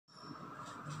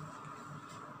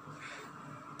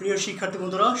প্রিয় শিক্ষার্থী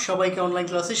বন্ধুরা সবাইকে অনলাইন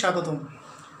ক্লাসে স্বাগতম।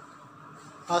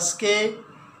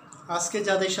 আজকে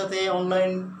যাদের সাথে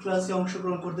অনলাইন ক্লাসে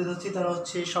অংশগ্রহণ করতে যাচ্ছি তারা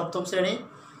হচ্ছে সপ্তম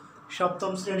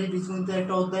শ্রেণী বীজগণিতের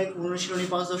একটা অধ্যায় অনুশীলনী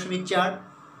 5.4।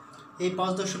 এই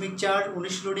 5.4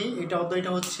 অনুশীলনী এটা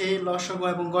অধ্যায়টা হচ্ছে লসাগু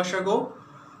এবং গসাগু।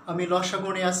 আমি লসাগু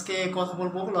নিয়ে আজকে কথা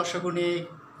বলবো, লসাগু নিয়ে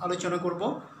আলোচনা করব।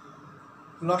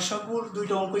 লসাগুর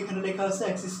দুইটা অঙ্ক এখানে লেখা আছে,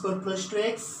 x² +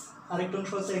 2x, আরেকটা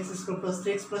অংশ আছে x² +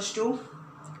 3x + 2।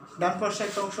 ডান পাশে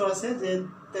একটা অংশ আছে যে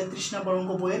 33 নম্বর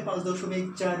অঙ্ক বইয়ের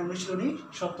 5.4 অনুশীলনী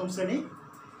সপ্তম শ্রেণী।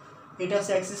 এটা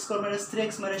আছে x² -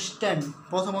 3x - 10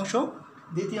 প্রথম অংশ।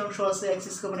 দ্বিতীয় অংশ আছে x² -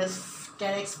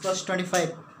 10x + 25।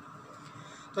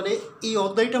 তাহলে এই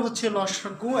অধ্যায়টা হচ্ছে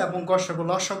লসাগু এবং গসাগু।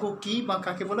 লসাগু কী বা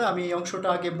কাকে বলে আমি এই অংশটা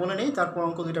আগে বলে নেই, তারপর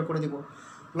অঙ্ক দুইটা করে দেব।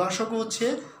 লসাগু হচ্ছে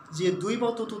যে দুই বা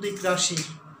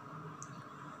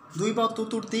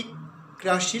ততোধিক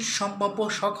রাশির সম্ভাব্য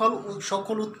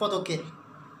সকল উৎপাদকের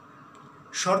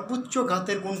সর্বোচ্চ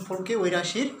ঘাতের গুণফলকে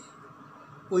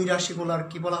ওই রাশিগুলার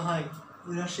কি বলা হয়?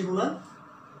 ওই রাশিগুলার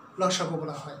লসাগু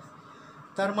বলা হয়।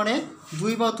 তার মানে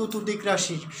দুই বা ততোধিক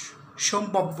রাশির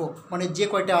সম্ভাব্য মানে যে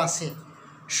কয়টা আছে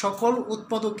সকল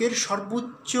উৎপাদকের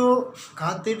সর্বোচ্চ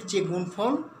ঘাতের যে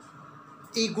গুণফল,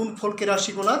 এই গুণফলকে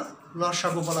রাশিগুলার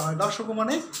লসাগু বলা হয়। লসাগু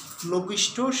মানে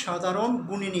লঘিষ্ঠ সাধারণ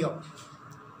গুণনীয়ক।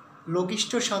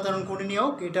 লঘিষ্ঠ সাধারণ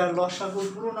গুণনীয়ক, এটা লসাগুর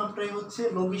পুরো নামটাই হচ্ছে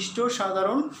লঘিষ্ঠ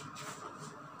সাধারণ।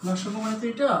 লসাগু মানে তো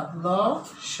এটা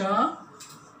লসাগু,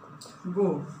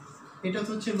 এটা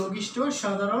হচ্ছে লঘিষ্ঠ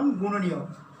সাধারণ গুণনীয়ক।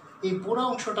 এই পুরো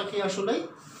অংশটাকে আসলে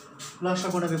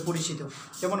লসাগু নামে পরিচিত।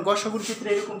 যেমন গসাগুর ক্ষেত্রে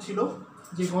এরকম ছিল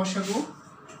যে গসাগু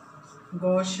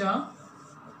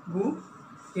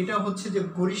এটা হচ্ছে যে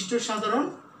গরিষ্ঠ সাধারণ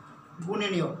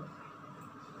গুণনীয়ক।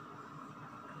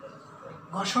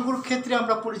 গসাগুর ক্ষেত্রে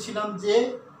আমরা পড়েছিলাম যে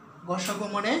গসাগু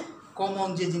মানে কমন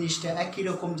যে জিনিসটা, একই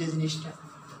রকম যে জিনিসটা।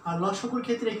 আর লসাগুর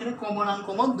ক্ষেত্রে এখানে কমন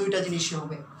আনকমন দুইটা জিনিসই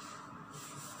হবে।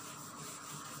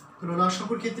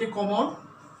 লসাগুর ক্ষেত্রে কমন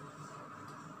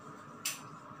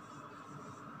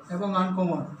এবং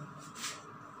আনকমন।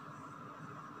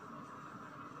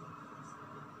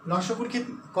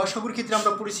 গসাগুর ক্ষেত্রে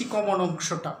আমরা পড়েছি কমন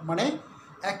অংশটা, মানে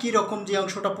একই রকম যে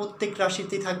অংশটা প্রত্যেক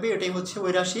রাশিতেই থাকবে এটাই হচ্ছে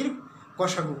ওই রাশির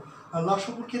গসাগু। আর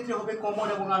লসাগুর ক্ষেত্রে হবে কমন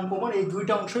এবং আনকমন, এই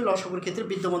দুইটা অংশই লসাগুর ক্ষেত্রে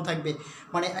বিদ্যমান থাকবে।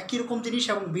 মানে একই রকম জিনিস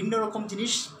এবং ভিন্ন রকম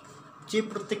জিনিস যে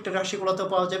প্রত্যেকটা রাশিগুলোতে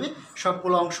পাওয়া যাবে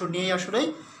সবগুলো অংশ নিয়েই আসলে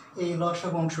এই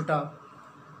লসাগু অংশটা,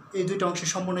 এই দুইটা অংশের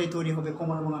সমন্বয়ে তৈরি হবে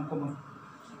কমন এবং আনকমন।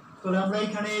 তাহলে আমরা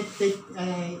এখানে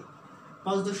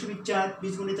 5.4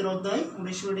 বীজগণিতের অধ্যায়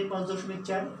অনুশীলনী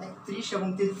 5.4 31 এবং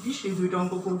 33 এই দুইটা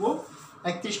অঙ্ক করব।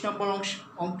 31 নম্বর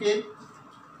অঙ্কের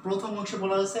প্রথম অংশে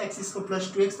বলা আছে x² +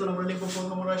 2x। তাহলে আমরা লিখব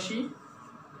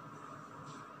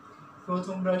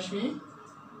প্রথম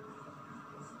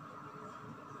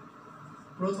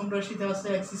রাশিতে আছে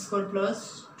x² +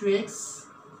 2x।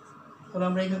 তাহলে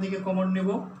আমরা এখান থেকে কমন নেব।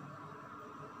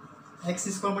 x²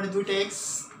 মানে দুইটা x,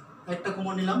 একটা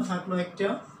কমন নিলাম, থাকলো একটা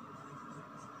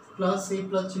প্লাস, এই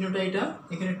প্লাস চিহ্নটা এটা,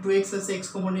 এখানে 2x আছে, x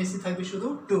কমন নিয়েছি, থাকবে শুধু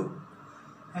 2।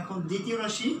 এখন দ্বিতীয়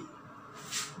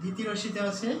রাশিতে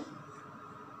আছে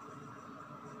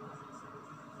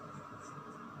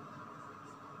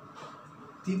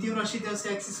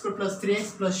x² + 3x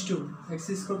 + 2, x²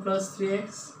 + 3x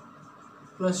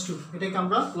 + 2। এটাকে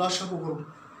আমরা লসাগু করব,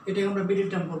 এটাকে আমরা মিডিল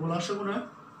টার্ম করবো। লসাগু না,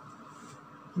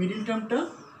 মিডিল টার্মটা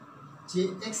যে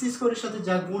x² এর সাথে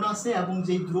যা গুণ আছে এবং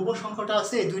যে ধ্রুব সংখ্যাটা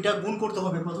আছে এই দুইটা গুণ করতে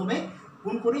হবে। প্রথমে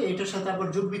গুণ করে এটার সাথে আবার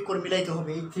যোগ বিয়োগ করে মিলাইতে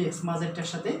হবে এই 3x মাঝেরটার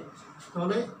সাথে।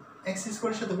 তাহলে x²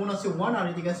 এর সাথে গুণ আছে 1 আর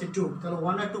এদিকে আছে 2, তাহলে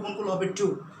 1 আর 2 গুণ করলে হবে 2,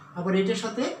 আবার এটার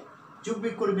সাথে যোগ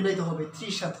বিয়োগ করে মিলাইতে হবে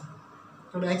 3 সাথে।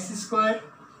 তাহলে x²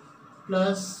 +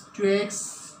 2x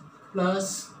 +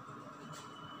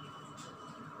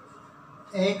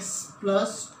 x +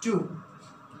 2,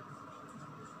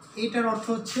 এইটার অর্থ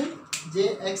হচ্ছে যে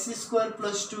x² +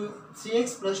 3x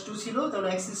 + 2 ছিল, তাহলে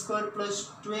x² +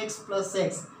 2x +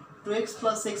 x, 2x +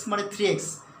 x মানে 3x,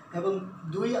 এবং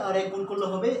 2 আর 1 গুণ করলে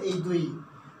হবে এই 2।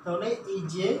 তাহলে এই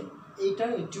যে এইটা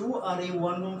 2 আর এই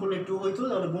 1 গুণ করলে 2 হইতো,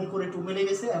 তাহলে গুণ করে 2 মিলে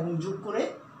গেছে এবং যোগ করে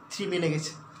 3 মিলে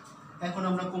গেছে। এখন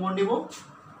আমরা কমন নেব,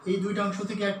 এই দুইটা অংশ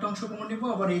থেকে একটা অংশ কমন নেব,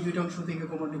 আবার এই দুইটা অংশ থেকে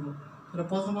কমন নেব। তাহলে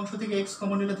প্রথম অংশ থেকে x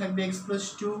কমন নিলে থাকবে x +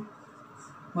 2,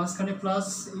 মাঝখানে প্লাস,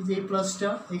 এই যে এই প্লাসটা,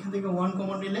 এখান থেকে 1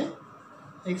 কমন নিলে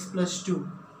x + 2।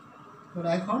 তাহলে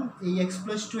এখন এই x +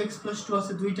 2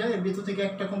 আছে দুইটা, এর ভিতর থেকে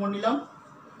একটা কমন নিলাম,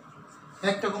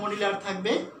 একটা কমন নিলে আর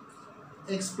থাকবে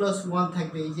x + 1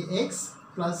 থাকবে, এই যে x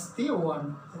প্লাস দিয়ে 1,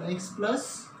 x +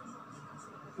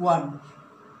 1।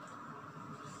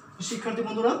 শিক্ষার্থী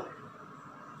বন্ধুরা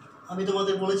আমি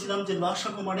তোমাদের বলেছিলাম যে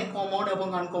লসাগু মানে কমন এবং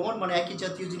আনকমন, মানে একই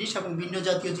জাতীয় জিনিস এবং ভিন্ন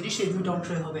জাতীয় জিনিস, এই দুইটা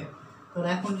অংশই হবে। তো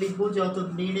এখন লিখবো যে অতএব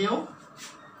নির্ণেয়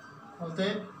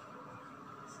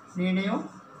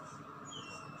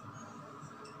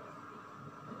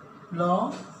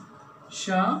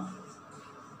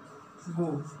লসাগু।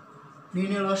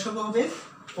 নির্ণেয় লসাগু হবে,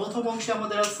 প্রথম অংশে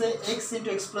আমাদের আছে x ×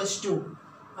 x+2,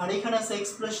 আর এখানে আছে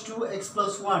x+2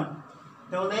 x+1,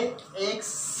 তাহলে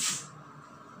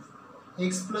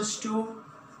x+2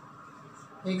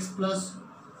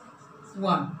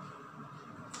 x+1।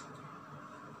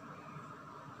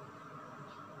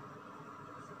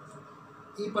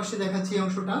 এই পাশে দেখাচ্ছি এই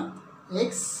অংশটা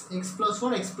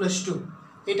x+1 x+2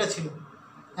 এটা ছিল।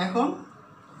 এখন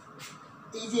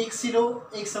এই যে x ছিল,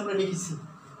 x আমরা লিখেছি,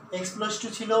 x+2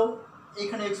 ছিল,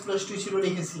 এখানে x+2 ছিল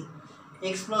লিখেছি,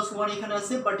 x+1 এখানে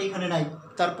আছে বাট এখানে নাই,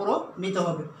 তারপরও নিতে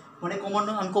হবে, মানে কমন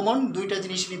আনকমন দুইটা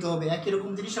জিনিস নিতে হবে, একই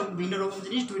রকম জিনিস এবং ভিন্ন রকম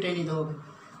জিনিস দুইটাই নিতে হবে।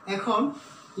 এখন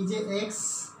এই যে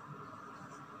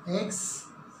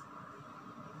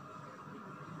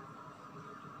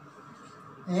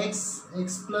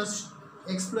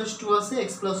x+2 আছে,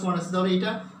 x+1 আছে, তাহলে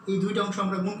এটা এই দুইটা অংশ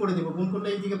আমরা গুণ করে দেবো। গুণ করলে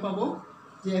এইদিকে পাবো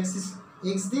যে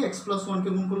x দিয়ে x+1কে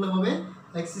গুণ করলে হবে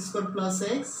x²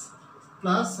 + x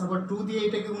প্লাস আবার 2 দিয়ে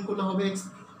এটাকে গুণ করলে হবে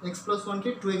x+1কে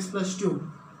 2x+2,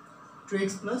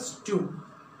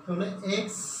 তাহলে x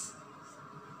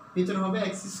ভিতরে হবে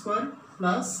x²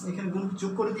 প্লাস এখানে গুণ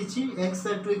যোগ করে দিচ্ছি, x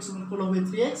আর 2x গুণ করলে হবে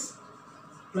 3x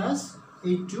প্লাস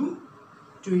এই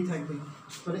 2ই থাকবে,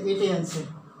 তাহলে এটাই অ্যান্সার।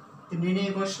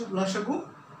 নির্ণেয় লসাগু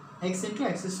x ×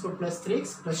 x² + 3x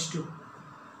 + 2।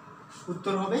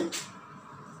 উত্তর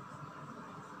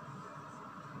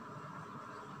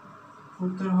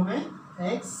হবে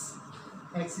x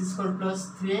x² +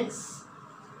 3x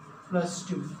 +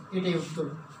 2, এটাই উত্তর।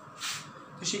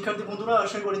 তো শিক্ষার্থী বন্ধুরা,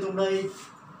 আশা করি তোমরা এই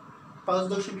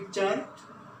 5.4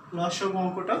 লসাগু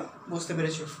অঙ্কটা বুঝতে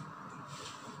পেরেছো।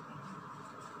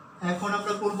 এখন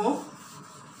আমরা করব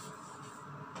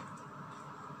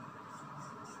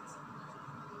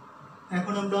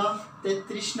এখন আমরা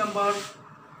 33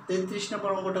 নম্বর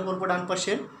অঙ্কটা করবো, ডান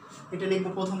পাশের। এটা লিখবো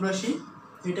প্রথম রাশি,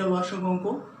 এটা লসাগু অঙ্ক।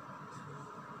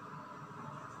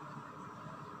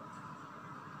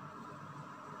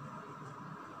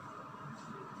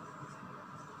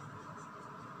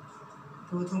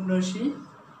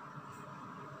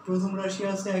 প্রথম রাশি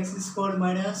আছে x² - -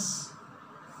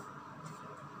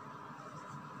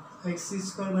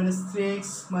 3x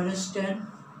 - 10,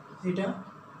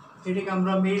 এটাকে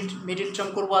আমরা মিডিল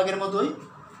টার্ম করবো আগের মতোই।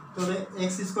 তাহলে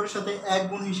x² এর সাথে 1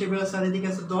 গুণ হিসেবে আছে, আর এদিকে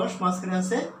আছে 10, মাঝখানে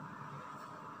আছে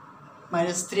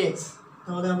 -3x।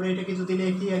 তাহলে আমরা এটাকে যদি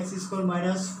লিখি x² -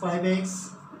 5x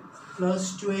 +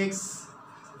 2x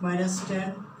 - 10,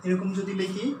 এরকম যদি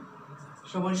লিখি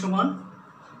সমান সমান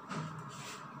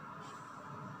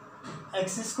x²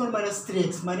 -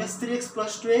 3x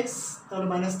 + 2x, তাহলে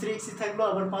 -3x থাকলো,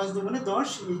 আবার 5 × 2 = 10,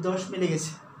 এই 10 মিলে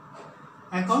গেছে।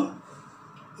 এখন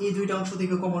এই দুইটা অংশ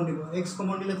থেকে কমন নেব, x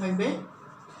কমন নিলে থাকবে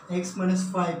x -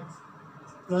 5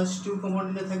 + 2 কমন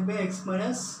নিলে থাকবে x -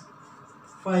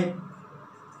 5।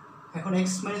 এখন x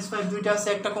 - 5 দুইটা আছে,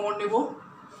 একটা কমন নেব,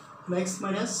 x -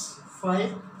 5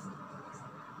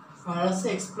 আর আছে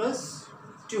x +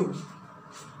 2,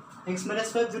 x -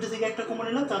 5 দুটো থেকে একটা কমন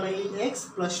নিলাম, তাহলে এই x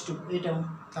 + 2 এটাও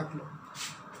থাকলো।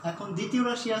 এখন দ্বিতীয়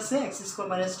রাশি আছে x² -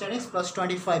 10x +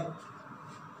 25।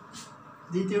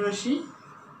 দ্বিতীয় রাশি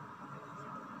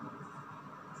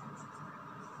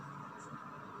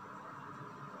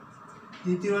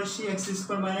x² -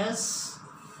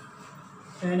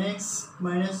 10x -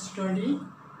 25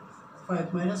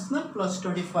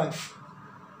 +25।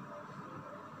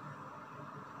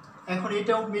 এখন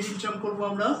এটাও মিডিল টার্ম করবো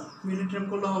আমরা। মিডিল টার্ম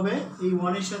করলে হবে এই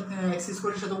 1 এর সাথে x²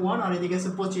 এর সাথে 1, আর এদিকে আছে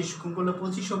 25, গুণ করলে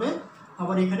 25 হবে,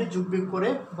 আবার এখানে যোগ বিয়োগ করে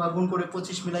বা গুণ করে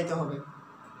 25 মিলাইতে হবে।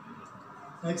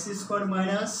 x² -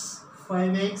 5x -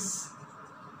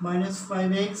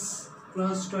 5x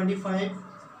 + 25,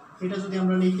 এটা যদি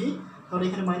আমরা লিখি তাহলে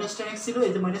এখানে -10x ছিল,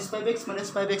 এই যে -5x মানে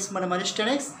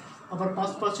 -10x, আবার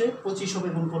 5 5 25 হবে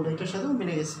গুণ করলে, এটার সাথেও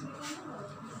মিলে গেছে।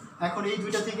 এখন এই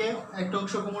দুইটা থেকে একটা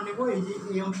অংশ কমন নেব, এই যে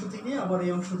এই অংশ থেকে আবার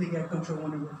এই অংশ থেকে একটা অংশ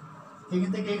কমন নেব, এখান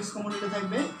থেকে x কমন নিলে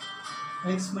থাকবে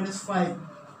x - 5,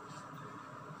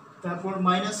 তারপর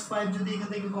 -5 যদি এখান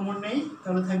থেকে কমন নেই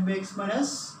তাহলে থাকবে x -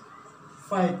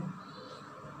 5,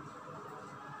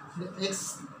 x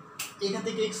এখান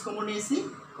থেকে x কমন নিয়েছি,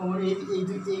 কমন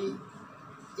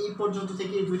এই পর্যন্ত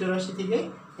থেকে এই দুইটা রাশি থেকে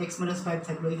x - 5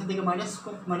 থাকলো, এখান থেকে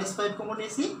 -5 কমন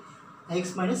নিয়েছি, x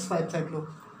 - 5 থাকলো।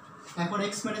 এখন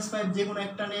x - 5 যে কোনো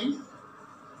একটা নেই,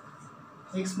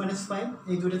 x - 5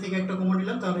 এই দুটো থেকে একটা কমন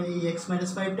নিলাম, তাহলে এই x -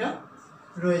 5টা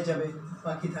রয়ে যাবে,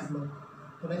 বাকি থাকলো।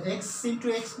 তাহলে এক্স ইন্টু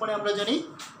এক্স মানে আমরা জানি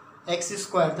এক্স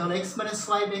স্কোয়ার, তাহলে এক্স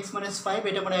মাইনাস ফাইভ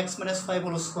এটা মানে x minus five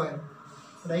whole square,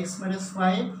 তাহলে x minus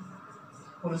five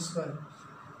whole square.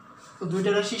 তো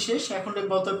দুইটা রাশি শেষ, এখন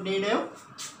লিখবো অতএব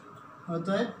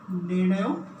নির্ণয়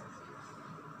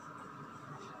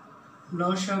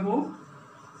লসাগু।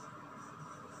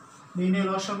 নির্ণয়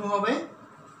লসাগু হবে,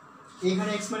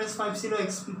 এখানে এক্স মাইনাস ফাইভ ছিল,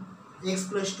 এক্স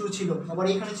প্লাস টু ছিল, আবার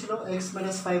এখানে ছিল x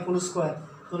minus five whole square.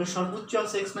 তাহলে সর্বোচ্চ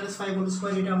আছে x minus five whole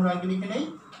square, এটা আমরা আগে লিখে নেই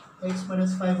x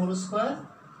minus five whole square.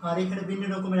 আর এখানে ভিন্ন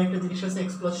রকমের একটা জিনিস আছে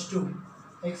এক্স প্লাস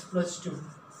টু,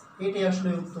 এটাই আসলে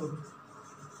উত্তর।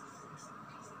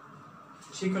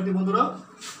 শিক্ষার্থী বন্ধুরা,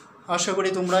 আশা করি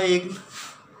তোমরা এই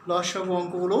লসাগু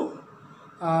অঙ্কগুলো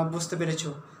বুঝতে পেরেছো।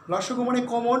 লসাগু মানে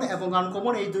কমন এবং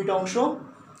আনকমন, এই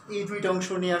দুইটা অংশ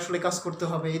নিয়ে আসলে কাজ করতে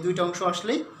হবে। এই দুইটা অংশ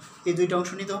আসলেই এই দুইটা অংশ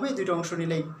নিতে হবে, এই দুইটা অংশ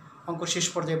নিলেই অঙ্ক শেষ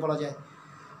পর্যায়ে বলা যায়।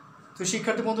 তো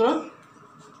শিক্ষার্থী বন্ধুরা,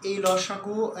 এই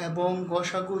লসাগু এবং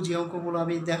গসাগু যে অঙ্কগুলো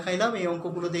আমি দেখাইলাম, এই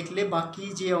অঙ্কগুলো দেখলে বাকি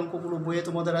যে অঙ্কগুলো বইয়ে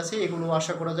তোমাদের আছে এগুলো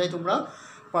আশা করা যায় তোমরা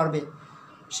পারবে।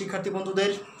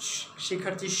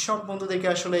 শিক্ষার্থী সব বন্ধুদেরকে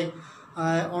আসলে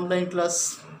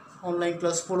অনলাইন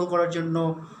ক্লাস ফলো করার জন্য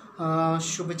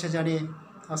শুভেচ্ছা জানিয়ে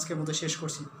আজকের মতো শেষ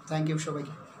করছি। থ্যাংক ইউ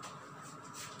সবাইকে।